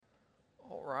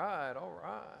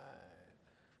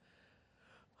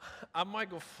I'm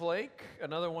Michael Flake,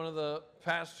 another one of the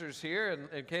pastors here. And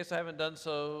in case I haven't done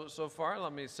so far,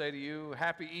 let me say to you,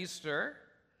 Happy Easter.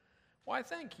 Why,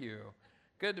 thank you.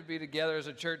 Good to be together as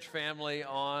a church family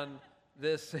on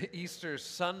this Easter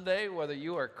Sunday, whether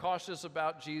you are cautious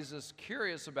about Jesus,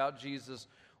 curious about Jesus,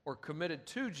 or committed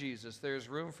to Jesus. There's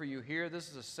room for you here. This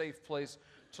is a safe place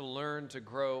to learn, to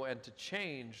grow, and to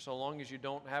change. So long as you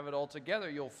don't have it all together,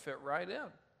 you'll fit right in.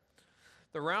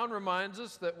 The round reminds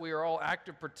us that we are all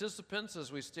active participants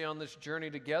as we stay on this journey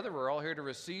together. We're all here to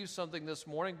receive something this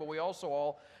morning, but we also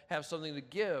all have something to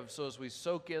give. So as we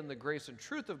soak in the grace and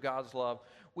truth of God's love,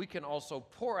 we can also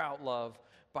pour out love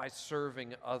by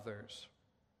serving others.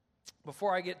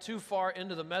 Before I get too far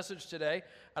into the message today,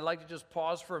 I'd like to just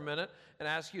pause for a minute and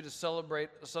ask you to celebrate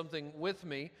something with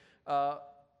me. A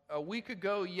week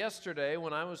ago yesterday,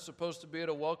 when I was supposed to be at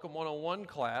a Welcome 101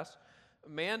 class,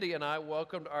 Mandy and I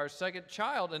welcomed our second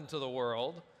child into the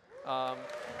world.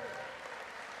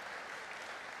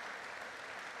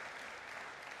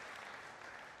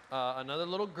 Another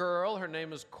little girl, her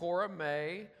name is Cora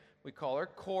May. We call her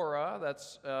Cora,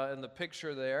 that's in the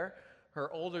picture there.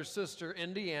 Her older sister,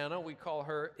 Indiana, we call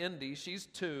her Indy. She's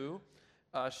 2.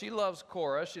 She loves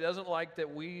Cora. She doesn't like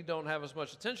that we don't have as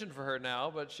much attention for her now,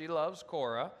 but she loves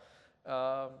Cora.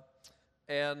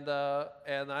 And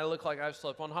I look like I've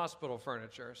slept on hospital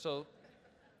furniture. So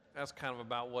that's kind of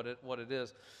about what it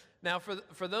is. Now,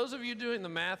 for those of you doing the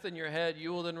math in your head,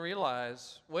 you will then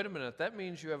realize, wait a minute, that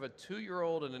means you have a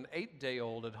 2-year-old and an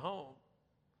 8-day-old at home.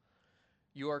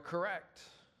 You are correct.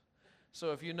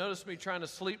 So if you notice me trying to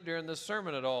sleep during this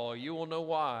sermon at all, you will know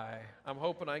why. I'm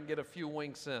hoping I can get a few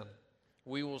winks in.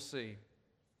 We will see.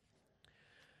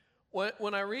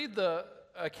 When I read the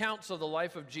accounts of the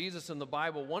life of Jesus in the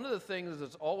Bible, one of the things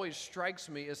that always strikes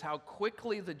me is how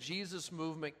quickly the Jesus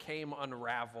movement came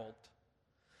unraveled.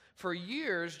 For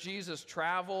years, Jesus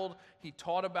traveled, he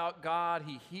taught about God,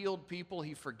 he healed people,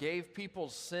 he forgave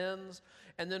people's sins,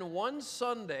 and then one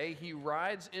Sunday, he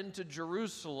rides into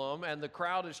Jerusalem and the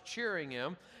crowd is cheering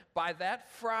him. By that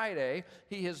Friday,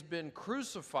 he has been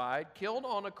crucified, killed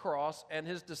on a cross, and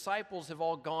his disciples have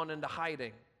all gone into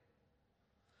hiding.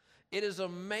 It is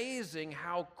amazing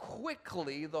how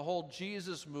quickly the whole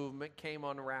Jesus movement came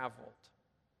unraveled.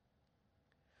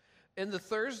 In the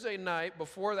Thursday night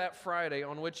before that Friday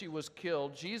on which he was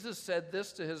killed, Jesus said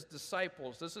this to his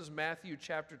disciples. This is Matthew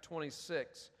chapter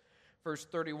 26, verse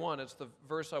 31. It's the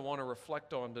verse I want to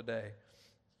reflect on today.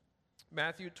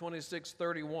 Matthew 26,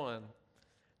 31.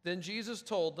 Then Jesus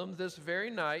told them, "This very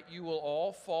night you will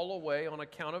all fall away on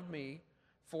account of me,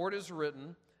 for it is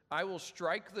written, I will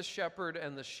strike the shepherd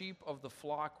and the sheep of the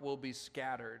flock will be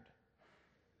scattered."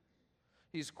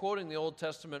 He's quoting the Old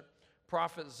Testament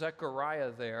prophet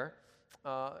Zechariah there.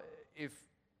 If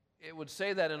it would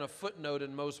say that in a footnote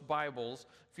in most Bibles.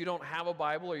 If you don't have a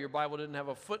Bible or your Bible didn't have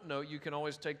a footnote, you can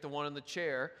always take the one in the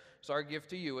chair. It's our gift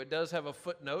to you. It does have a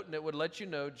footnote, and it would let you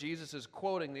know Jesus is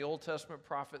quoting the Old Testament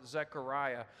prophet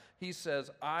Zechariah. He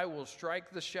says, "I will strike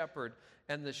the shepherd,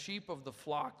 and the sheep of the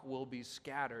flock will be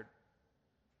scattered."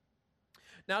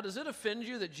 Now, does it offend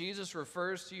you that Jesus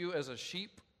refers to you as a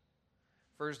sheep?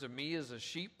 Refers to me as a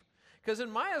sheep? Because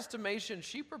in my estimation,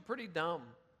 sheep are pretty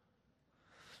dumb.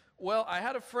 Well, I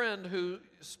had a friend who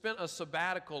spent a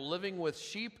sabbatical living with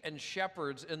sheep and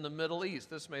shepherds in the Middle East.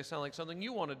 This may sound like something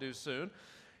you want to do soon.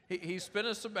 He spent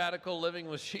a sabbatical living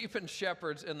with sheep and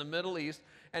shepherds in the Middle East,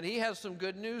 and he has some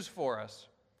good news for us.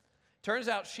 Turns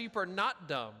out sheep are not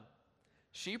dumb.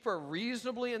 Sheep are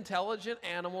reasonably intelligent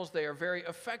animals. They are very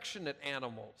affectionate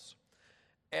animals.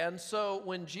 And so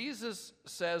when Jesus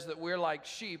says that we're like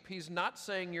sheep, he's not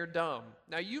saying you're dumb.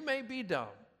 Now, you may be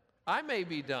dumb. I may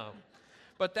be dumb.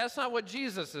 But that's not what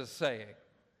Jesus is saying.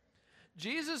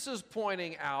 Jesus is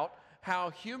pointing out how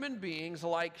human beings,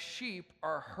 like sheep,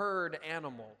 are herd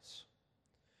animals.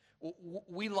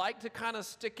 We like to kind of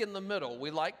stick in the middle.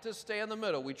 We like to stay in the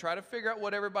middle. We try to figure out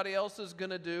what everybody else is going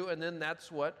to do, and then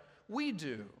that's what we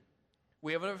do.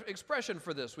 We have an expression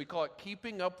for this. We call it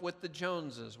keeping up with the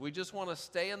Joneses. We just want to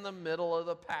stay in the middle of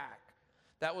the pack.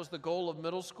 That was the goal of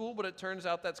middle school, but it turns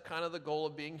out that's kind of the goal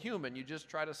of being human. You just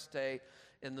try to stay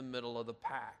in the middle of the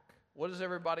pack. What is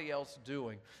everybody else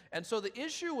doing? And so the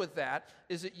issue with that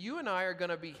is that you and I are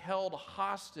going to be held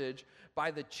hostage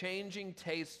by the changing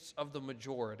tastes of the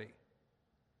majority.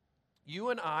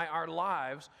 You and I, our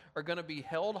lives, are going to be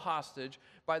held hostage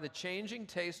by the changing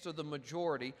taste of the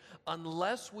majority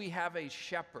unless we have a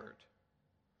shepherd.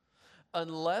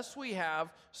 unless we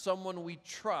have someone we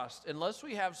trust, unless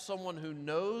we have someone who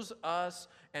knows us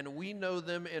and we know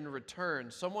them in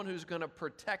return, someone who's going to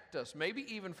protect us, maybe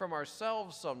even from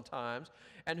ourselves sometimes,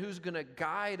 and who's going to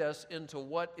guide us into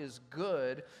what is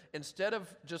good instead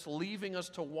of just leaving us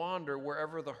to wander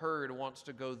wherever the herd wants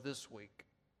to go this week.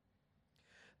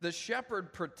 The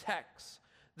shepherd protects.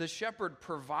 The shepherd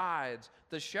provides.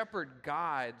 The shepherd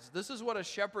guides. This is what a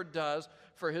shepherd does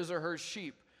for his or her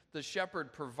sheep. The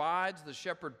shepherd provides, the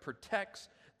shepherd protects,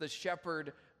 the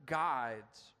shepherd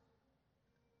guides.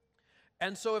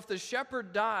 And so if the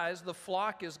shepherd dies, the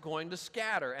flock is going to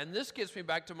scatter. And this gets me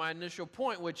back to my initial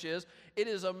point, which is, it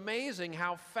is amazing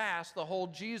how fast the whole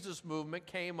Jesus movement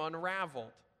came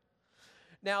unraveled.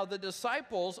 Now, the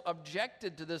disciples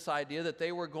objected to this idea that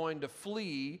they were going to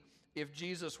flee if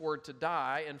Jesus were to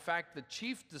die. In fact, the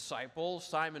chief disciple,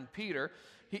 Simon Peter,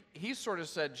 he sort of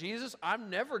said, Jesus, I'm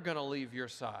never going to leave your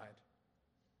side.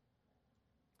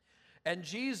 And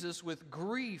Jesus, with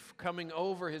grief coming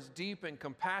over his deep and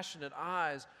compassionate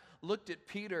eyes, looked at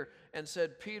Peter and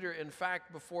said, Peter, in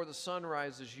fact, before the sun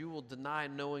rises, you will deny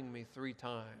knowing me 3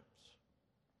 times.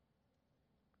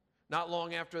 Not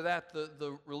long after that,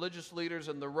 the religious leaders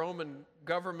and the Roman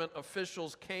government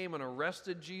officials came and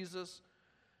arrested Jesus,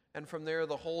 and from there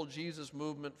the whole Jesus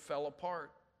movement fell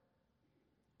apart.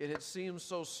 It had seemed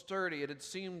so sturdy, it had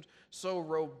seemed so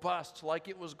robust, like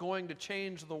it was going to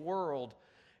change the world.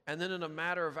 And then in a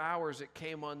matter of hours, it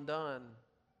came undone.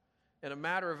 In a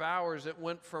matter of hours, it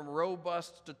went from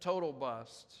robust to total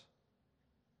bust.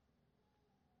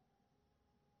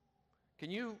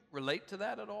 Can you relate to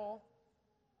that at all?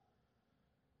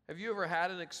 Have you ever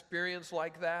had an experience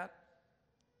like that?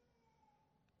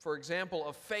 For example,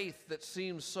 a faith that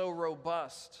seemed so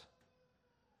robust,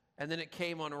 and then it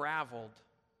came unraveled.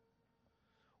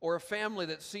 Or a family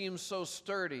that seemed so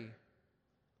sturdy,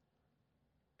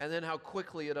 and then how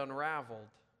quickly it unraveled.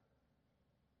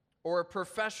 Or a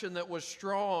profession that was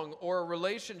strong, or a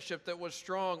relationship that was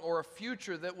strong, or a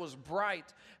future that was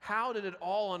bright. How did it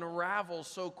all unravel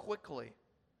so quickly?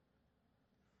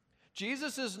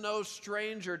 Jesus is no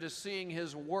stranger to seeing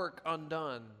his work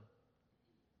undone.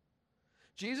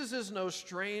 Jesus is no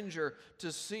stranger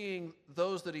to seeing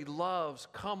those that he loves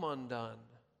come undone.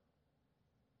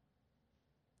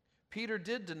 Peter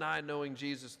did deny knowing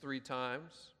Jesus 3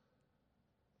 times,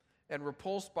 and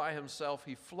repulsed by himself,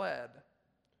 he fled.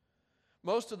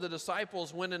 Most of the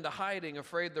disciples went into hiding,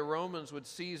 afraid the Romans would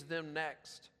seize them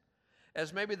next.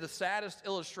 As maybe the saddest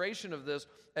illustration of this,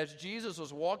 as Jesus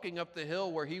was walking up the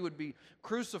hill where he would be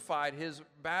crucified, his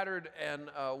battered and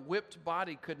whipped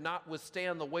body could not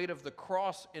withstand the weight of the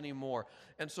cross anymore.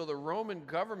 And so the Roman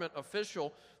government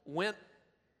official went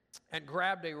and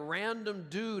grabbed a random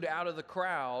dude out of the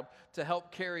crowd to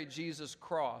help carry Jesus'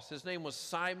 cross. His name was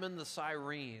Simon the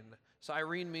Cyrene.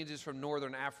 Cyrene means he's from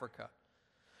northern Africa.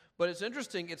 But it's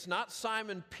interesting, it's not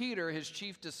Simon Peter, his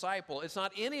chief disciple. It's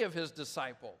not any of his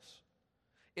disciples.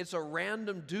 It's a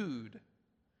random dude,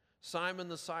 Simon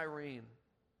the Cyrene.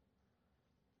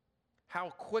 How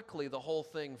quickly the whole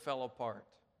thing fell apart.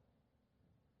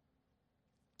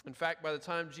 In fact, by the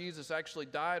time Jesus actually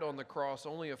died on the cross,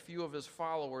 only a few of his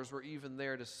followers were even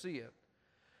there to see it.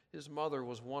 His mother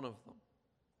was one of them.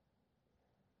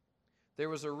 There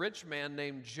was a rich man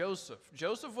named Joseph.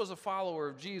 Joseph was a follower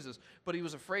of Jesus, but he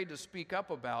was afraid to speak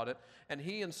up about it, and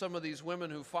he and some of these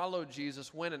women who followed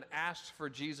Jesus went and asked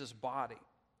for Jesus' body.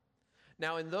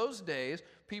 Now, in those days,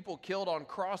 people killed on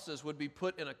crosses would be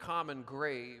put in a common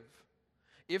grave.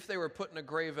 If they were put in a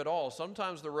grave at all.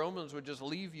 Sometimes the Romans would just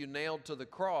leave you nailed to the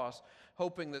cross,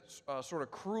 hoping that sort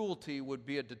of cruelty would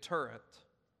be a deterrent.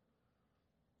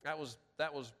 That was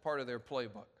part of their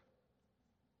playbook.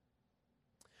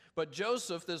 But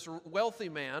Joseph, this wealthy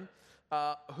man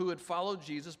who had followed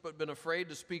Jesus but been afraid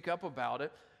to speak up about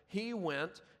it, he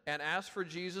went and asked for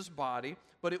Jesus' body,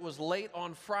 but it was late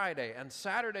on Friday, and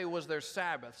Saturday was their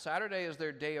Sabbath. Saturday is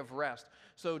their day of rest.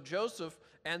 So Joseph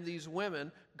and these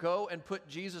women go and put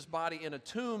Jesus' body in a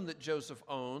tomb that Joseph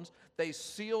owns. They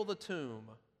seal the tomb.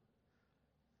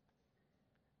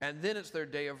 And then it's their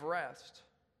day of rest.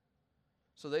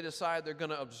 So they decide they're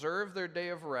going to observe their day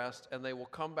of rest, and they will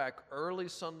come back early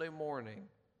Sunday morning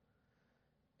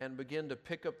and begin to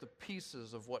pick up the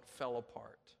pieces of what fell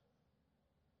apart.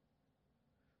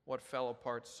 What fell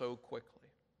apart so quickly.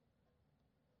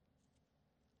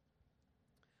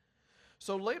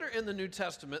 So later in the New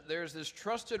Testament, there's this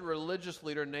trusted religious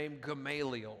leader named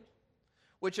Gamaliel,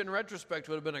 which in retrospect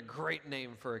would have been a great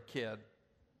name for a kid.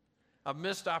 A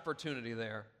missed opportunity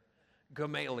there.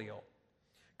 Gamaliel.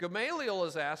 Gamaliel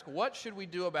is asked, what should we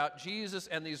do about Jesus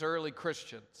and these early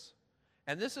Christians?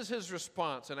 And this is his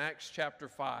response in Acts chapter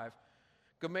 5,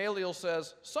 Gamaliel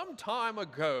says, some time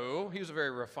ago, he was a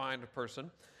very refined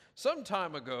person, some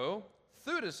time ago,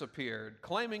 Theudas appeared,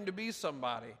 claiming to be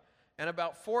somebody, and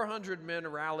about 400 men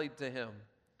rallied to him.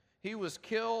 He was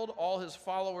killed, all his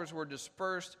followers were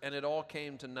dispersed, and it all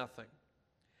came to nothing.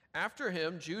 After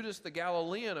him, Judas the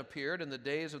Galilean appeared in the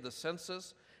days of the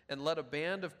census and led a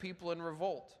band of people in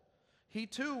revolt. He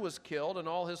too was killed, and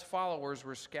all his followers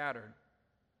were scattered.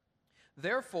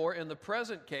 Therefore, in the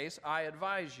present case, I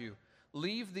advise you,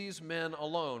 leave these men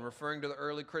alone, referring to the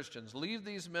early Christians. Leave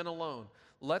these men alone.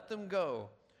 Let them go.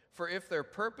 For if their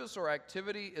purpose or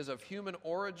activity is of human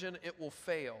origin, it will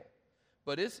fail.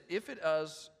 But if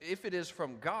it is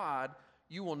from God,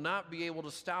 you will not be able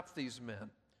to stop these men.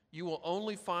 You will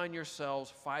only find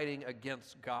yourselves fighting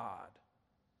against God.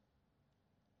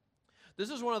 This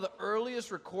is one of the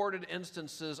earliest recorded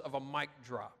instances of a mic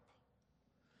drop.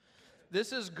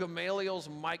 This is Gamaliel's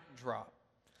mic drop,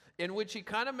 in which he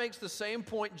kind of makes the same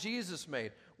point Jesus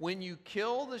made. When you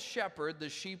kill the shepherd, the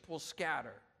sheep will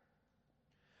scatter.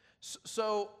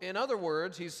 So, in other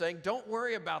words, he's saying, don't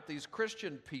worry about these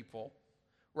Christian people,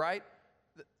 right?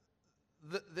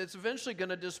 It's eventually going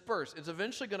to disperse. It's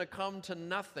eventually going to come to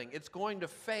nothing. It's going to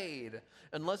fade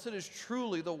unless it is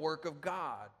truly the work of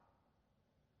God.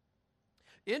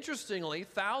 Interestingly,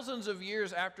 thousands of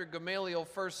years after Gamaliel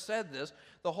first said this,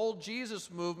 the whole Jesus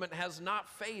movement has not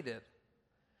faded.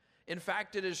 In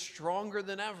fact, it is stronger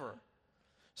than ever.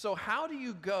 So how do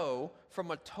you go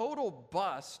from a total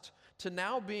bust to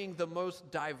now being the most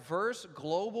diverse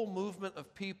global movement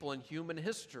of people in human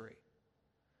history?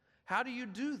 How do you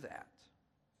do that?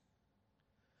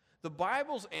 The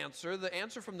Bible's answer, the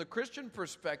answer from the Christian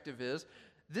perspective is,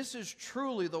 this is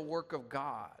truly the work of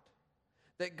God.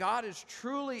 That God is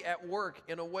truly at work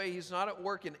in a way He's not at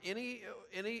work in any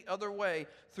other way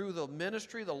through the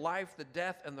ministry, the life, the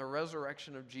death, and the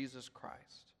resurrection of Jesus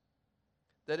Christ.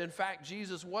 That in fact,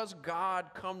 Jesus was God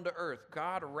come to earth,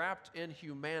 God wrapped in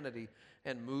humanity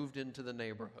and moved into the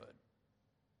neighborhood.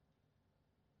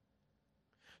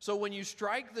 So when you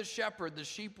strike the shepherd, the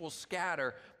sheep will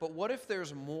scatter, but what if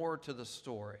there's more to the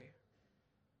story?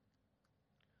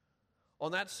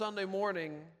 On that Sunday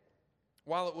morning,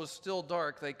 while it was still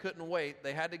dark, they couldn't wait.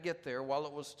 They had to get there. While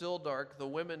it was still dark, the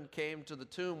women came to the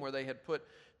tomb where they had put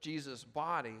Jesus'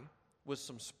 body with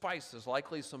some spices,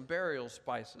 likely some burial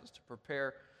spices, to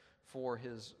prepare for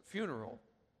his funeral.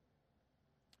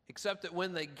 Except that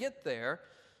when they get there,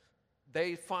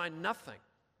 they find nothing.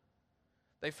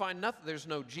 They find nothing. There's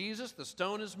no Jesus. The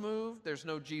stone is moved. There's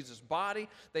no Jesus' body.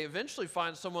 They eventually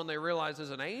find someone they realize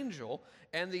is an angel,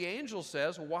 and the angel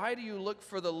says, "Why do you look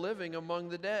for the living among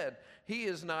the dead? He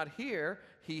is not here.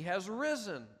 He has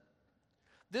risen."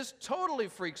 This totally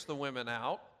freaks the women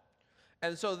out.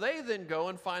 And so they then go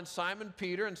and find Simon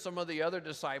Peter and some of the other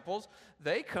disciples.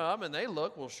 They come and they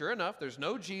look. Well, sure enough, there's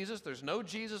no Jesus. There's no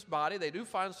Jesus' body. They do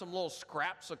find some little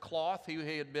scraps of cloth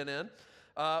he had been in.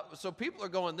 So people are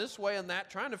going this way and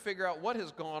that, trying to figure out what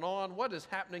has gone on, what is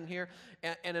happening here.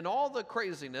 And in all the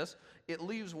craziness, it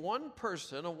leaves one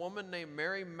person, a woman named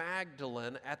Mary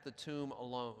Magdalene, at the tomb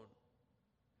alone.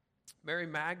 Mary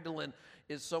Magdalene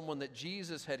is someone that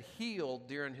Jesus had healed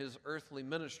during his earthly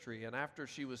ministry. And after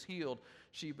she was healed,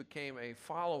 she became a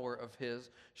follower of his.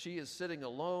 She is sitting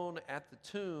alone at the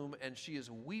tomb and she is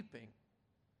weeping.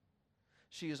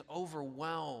 She is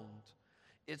overwhelmed.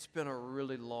 It's been a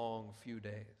really long few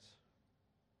days.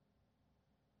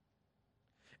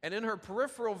 And in her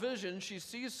peripheral vision, she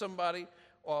sees somebody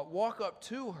walk up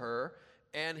to her,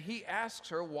 and he asks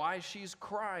her why she's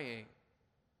crying.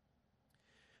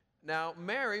 Now,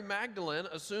 Mary Magdalene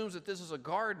assumes that this is a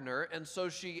gardener, and so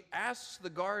she asks the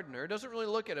gardener, doesn't really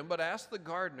look at him, but asks the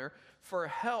gardener for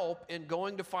help in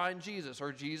going to find Jesus,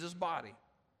 or Jesus' body.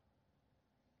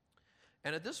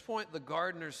 And at this point, the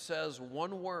gardener says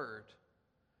one word,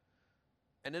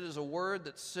 and it is a word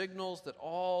that signals that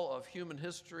all of human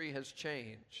history has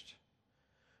changed.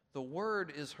 The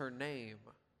word is her name.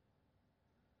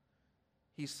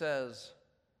 He says,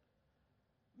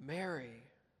 "Mary."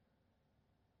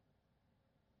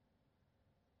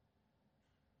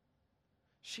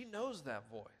 She knows that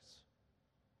voice.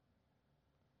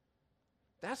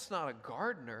 That's not a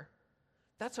gardener.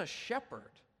 That's a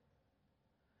shepherd.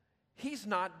 He's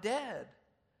not dead.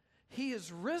 He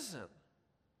is risen.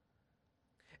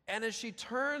 And as she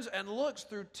turns and looks,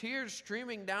 through tears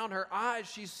streaming down her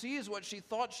eyes, she sees what she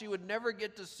thought she would never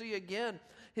get to see again.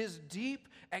 His deep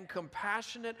and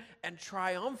compassionate and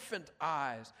triumphant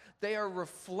eyes. They are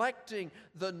reflecting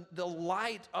the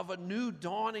light of a new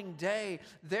dawning day.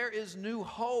 There is new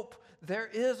hope. There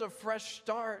is a fresh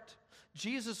start.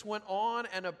 Jesus went on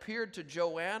and appeared to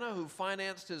Joanna, who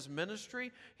financed his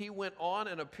ministry. He went on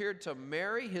and appeared to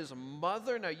Mary, his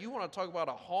mother. Now, you want to talk about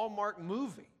a Hallmark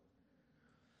movie.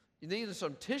 You need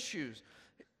some tissues.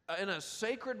 In a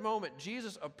sacred moment,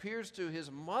 Jesus appears to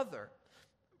his mother.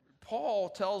 Paul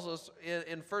tells us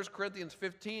in 1 Corinthians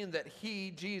 15 that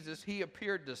Jesus, he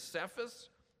appeared to Cephas,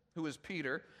 who is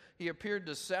Peter. He appeared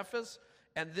to Cephas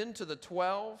and then to the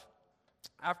 12.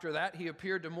 After that, he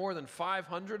appeared to more than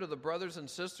 500 of the brothers and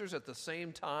sisters at the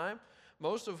same time,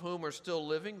 most of whom are still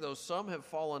living, though some have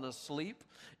fallen asleep.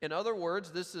 In other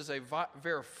words, this is a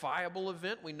verifiable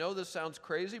event. We know this sounds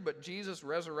crazy, but Jesus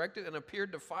resurrected and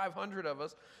appeared to 500 of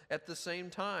us at the same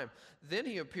time. Then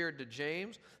he appeared to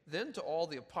James, then to all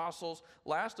the apostles.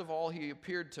 Last of all, he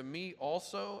appeared to me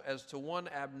also as to one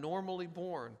abnormally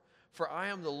born. For I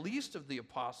am the least of the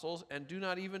apostles and do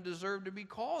not even deserve to be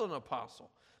called an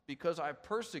apostle, because I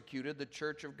persecuted the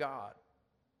church of God.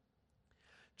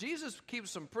 Jesus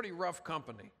keeps some pretty rough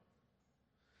company.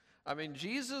 I mean,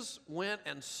 Jesus went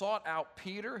and sought out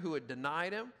Peter, who had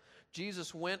denied him.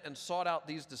 Jesus went and sought out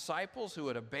these disciples who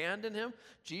had abandoned him.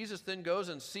 Jesus then goes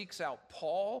and seeks out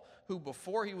Paul, who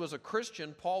before he was a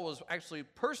Christian, Paul was actually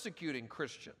persecuting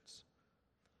Christians.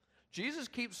 Jesus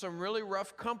keeps some really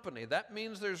rough company. That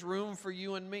means there's room for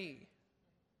you and me.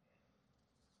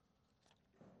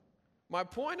 My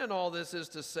point in all this is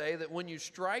to say that when you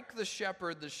strike the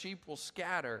shepherd, the sheep will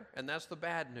scatter, and that's the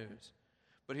bad news.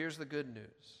 But here's the good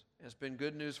news. It's been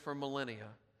good news for millennia.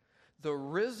 The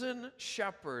risen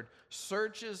shepherd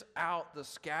searches out the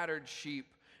scattered sheep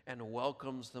and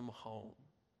welcomes them home.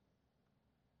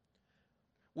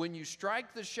 When you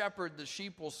strike the shepherd, the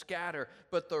sheep will scatter,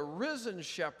 but the risen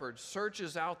shepherd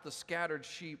searches out the scattered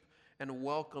sheep and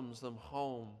welcomes them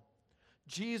home.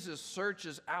 Jesus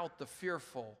searches out the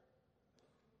fearful.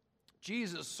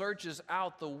 Jesus searches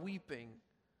out the weeping.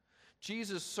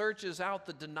 Jesus searches out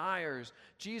the deniers.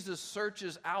 Jesus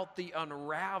searches out the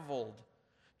unraveled.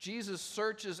 Jesus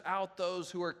searches out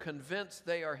those who are convinced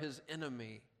they are his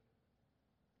enemy.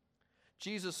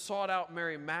 Jesus sought out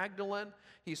Mary Magdalene.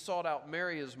 He sought out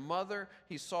Mary, his mother.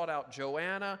 He sought out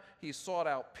Joanna. He sought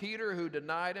out Peter, who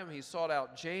denied him. He sought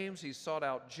out James. He sought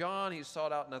out John. He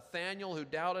sought out Nathanael, who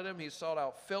doubted him. He sought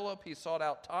out Philip. He sought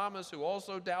out Thomas, who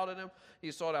also doubted him.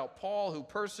 He sought out Paul, who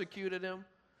persecuted him.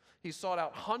 He sought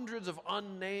out hundreds of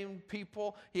unnamed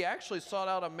people. He actually sought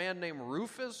out a man named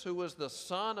Rufus, who was the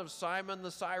son of Simon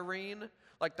the Cyrene,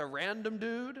 like the random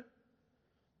dude.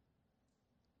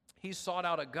 He sought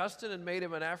out Augustine and made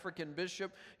him an African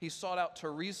bishop. He sought out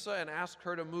Teresa and asked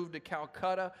her to move to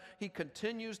Calcutta. He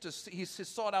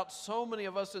sought out so many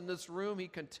of us in this room. He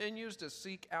continues to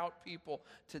seek out people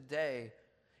today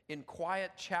in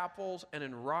quiet chapels and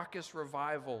in raucous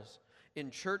revivals, in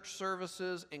church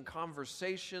services, in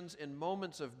conversations, in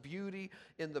moments of beauty,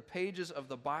 in the pages of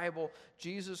the Bible.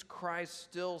 Jesus Christ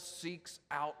still seeks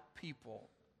out people.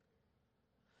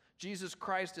 Jesus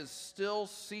Christ is still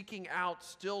seeking out,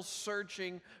 still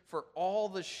searching for all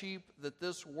the sheep that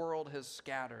this world has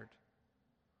scattered.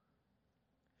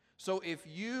 So if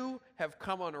you have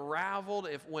come unraveled,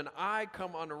 when I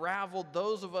come unraveled,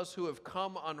 those of us who have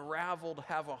come unraveled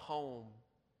have a home.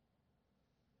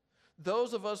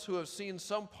 Those of us who have seen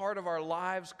some part of our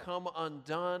lives come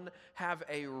undone have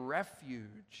a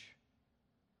refuge.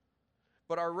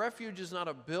 But our refuge is not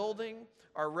a building.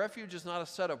 Our refuge is not a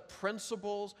set of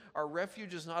principles. Our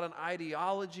refuge is not an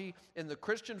ideology. In the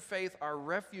Christian faith, our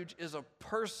refuge is a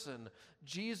person,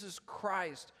 Jesus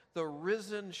Christ, the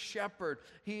risen shepherd.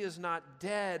 He is not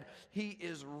dead. He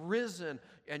is risen.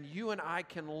 And you and I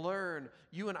can learn.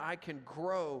 You and I can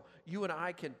grow. You and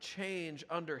I can change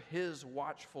under his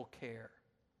watchful care.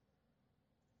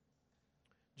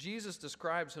 Jesus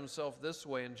describes himself this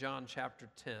way in John chapter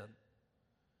 10.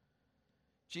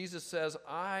 Jesus says,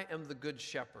 I am the good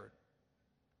shepherd.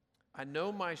 I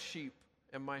know my sheep,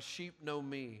 and my sheep know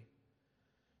me,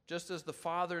 just as the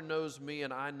Father knows me,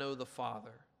 and I know the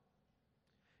Father.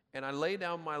 And I lay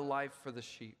down my life for the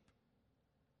sheep.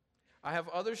 I have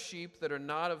other sheep that are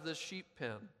not of this sheep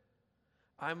pen.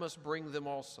 I must bring them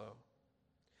also.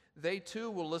 They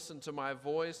too will listen to my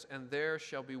voice, and there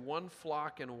shall be one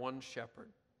flock and one shepherd.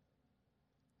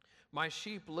 My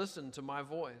sheep listen to my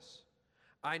voice.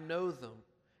 I know them,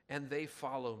 and they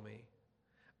follow me.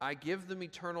 I give them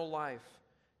eternal life,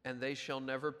 and they shall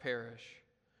never perish.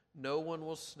 No one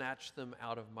will snatch them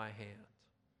out of my hand.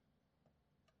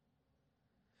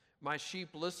 My sheep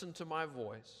listen to my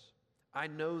voice. I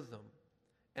know them,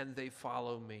 and they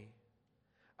follow me.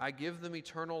 I give them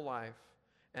eternal life,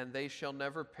 and they shall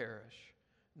never perish.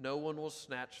 No one will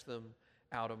snatch them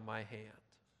out of my hand.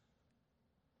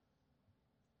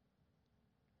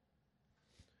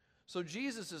 So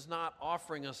Jesus is not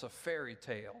offering us a fairy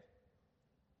tale.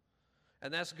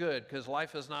 And that's good, because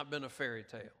life has not been a fairy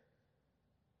tale.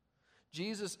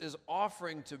 Jesus is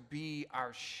offering to be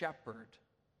our shepherd,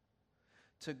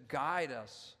 to guide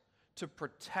us, to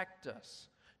protect us,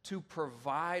 to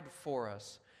provide for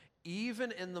us,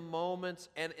 even in the moments,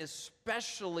 and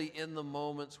especially in the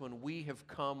moments when we have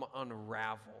come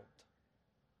unraveled.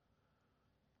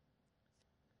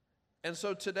 And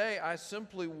so today, I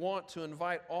simply want to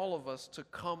invite all of us to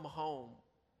come home.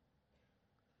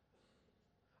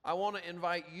 I want to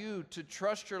invite you to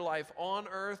trust your life on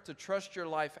earth, to trust your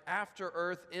life after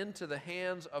earth into the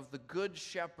hands of the good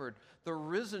shepherd, the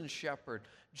risen shepherd,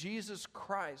 Jesus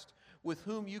Christ, with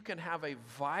whom you can have a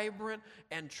vibrant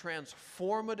and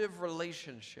transformative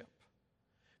relationship.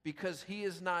 Because he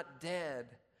is not dead,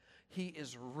 he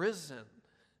is risen.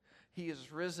 He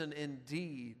is risen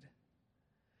indeed.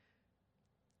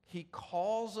 He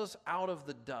calls us out of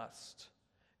the dust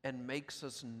and makes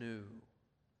us new.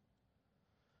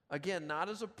 Again, not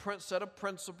as a set of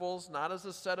principles, not as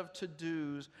a set of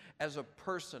to-dos, as a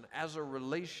person, as a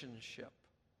relationship.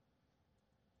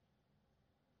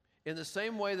 In the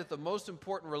same way that the most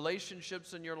important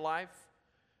relationships in your life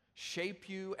shape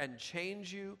you and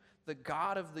change you, the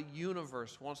God of the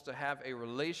universe wants to have a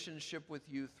relationship with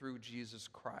you through Jesus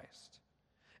Christ.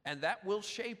 And that will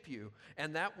shape you,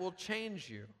 and that will change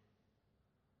you.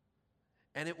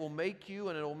 And it will make you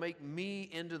and it will make me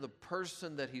into the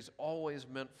person that he's always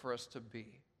meant for us to be.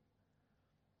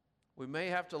 We may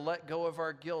have to let go of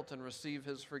our guilt and receive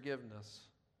his forgiveness.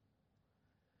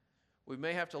 We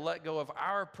may have to let go of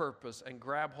our purpose and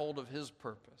grab hold of his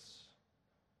purpose.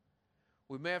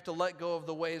 We may have to let go of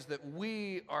the ways that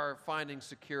we are finding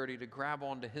security to grab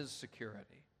onto his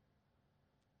security.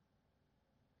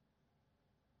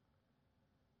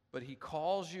 But he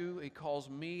calls you, he calls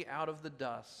me out of the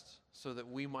dust so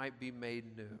that we might be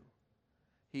made new.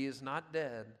 He is not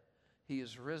dead, he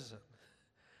is risen.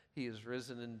 He is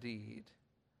risen indeed.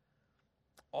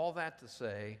 All that to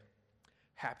say,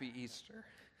 happy Easter.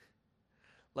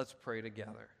 Let's pray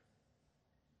together.